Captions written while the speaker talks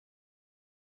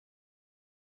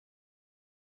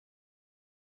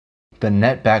The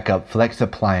Net Backup Flex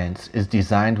Appliance is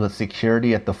designed with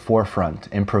security at the forefront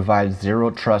and provides zero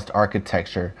trust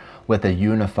architecture with a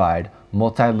unified,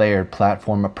 multi-layered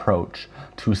platform approach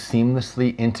to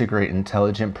seamlessly integrate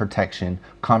intelligent protection,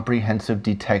 comprehensive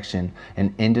detection,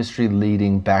 and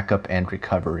industry-leading backup and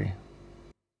recovery.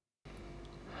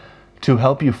 To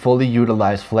help you fully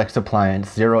utilize Flex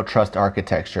Appliance Zero Trust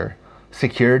architecture,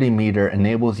 Security Meter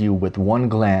enables you with one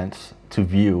glance to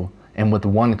view and with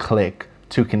one click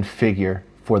to configure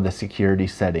for the security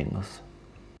settings.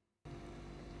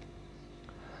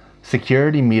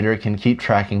 Security Meter can keep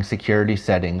tracking security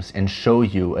settings and show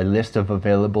you a list of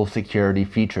available security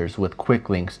features with quick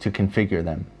links to configure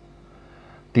them.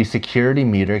 The Security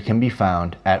Meter can be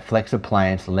found at Flex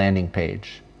Appliance landing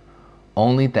page.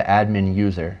 Only the admin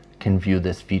user can view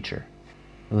this feature.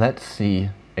 Let's see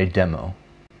a demo.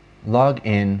 Log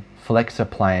in Flex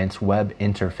Appliance web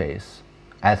interface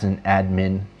as an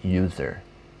admin user.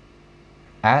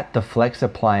 At the Flex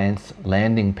Appliance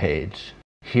landing page,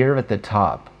 here at the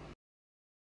top,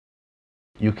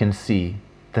 you can see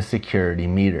the Security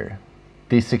Meter.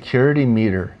 The Security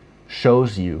Meter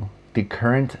shows you the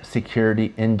current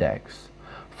security index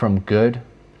from good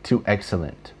to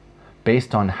excellent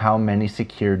based on how many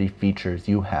security features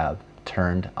you have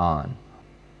turned on.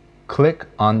 Click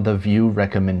on the View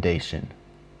recommendation.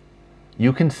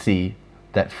 You can see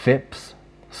that FIPS,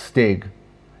 STIG,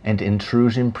 and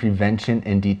intrusion prevention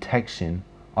and detection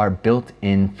are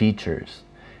built-in features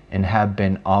and have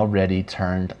been already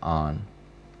turned on.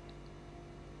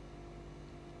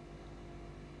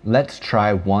 Let's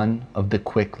try one of the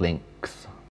quick links.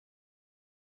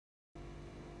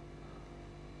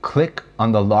 Click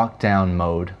on the Lockdown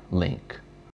Mode link.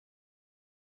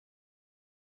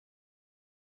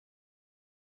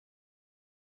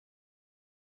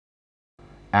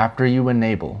 After you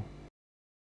enable,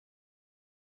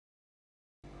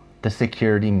 the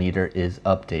Security Meter is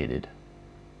updated.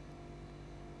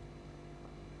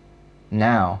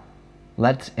 Now,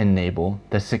 let's enable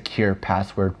the Secure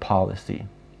Password policy.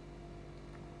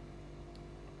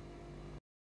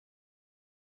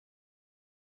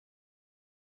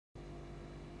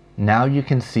 Now you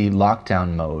can see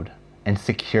Lockdown Mode and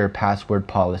Secure Password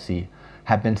policy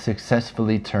have been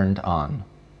successfully turned on.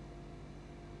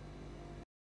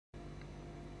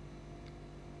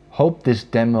 Hope this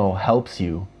demo helps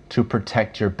you to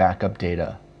protect your backup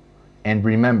data. And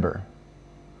remember,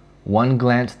 one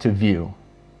glance to view,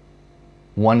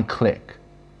 one click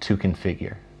to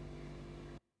configure.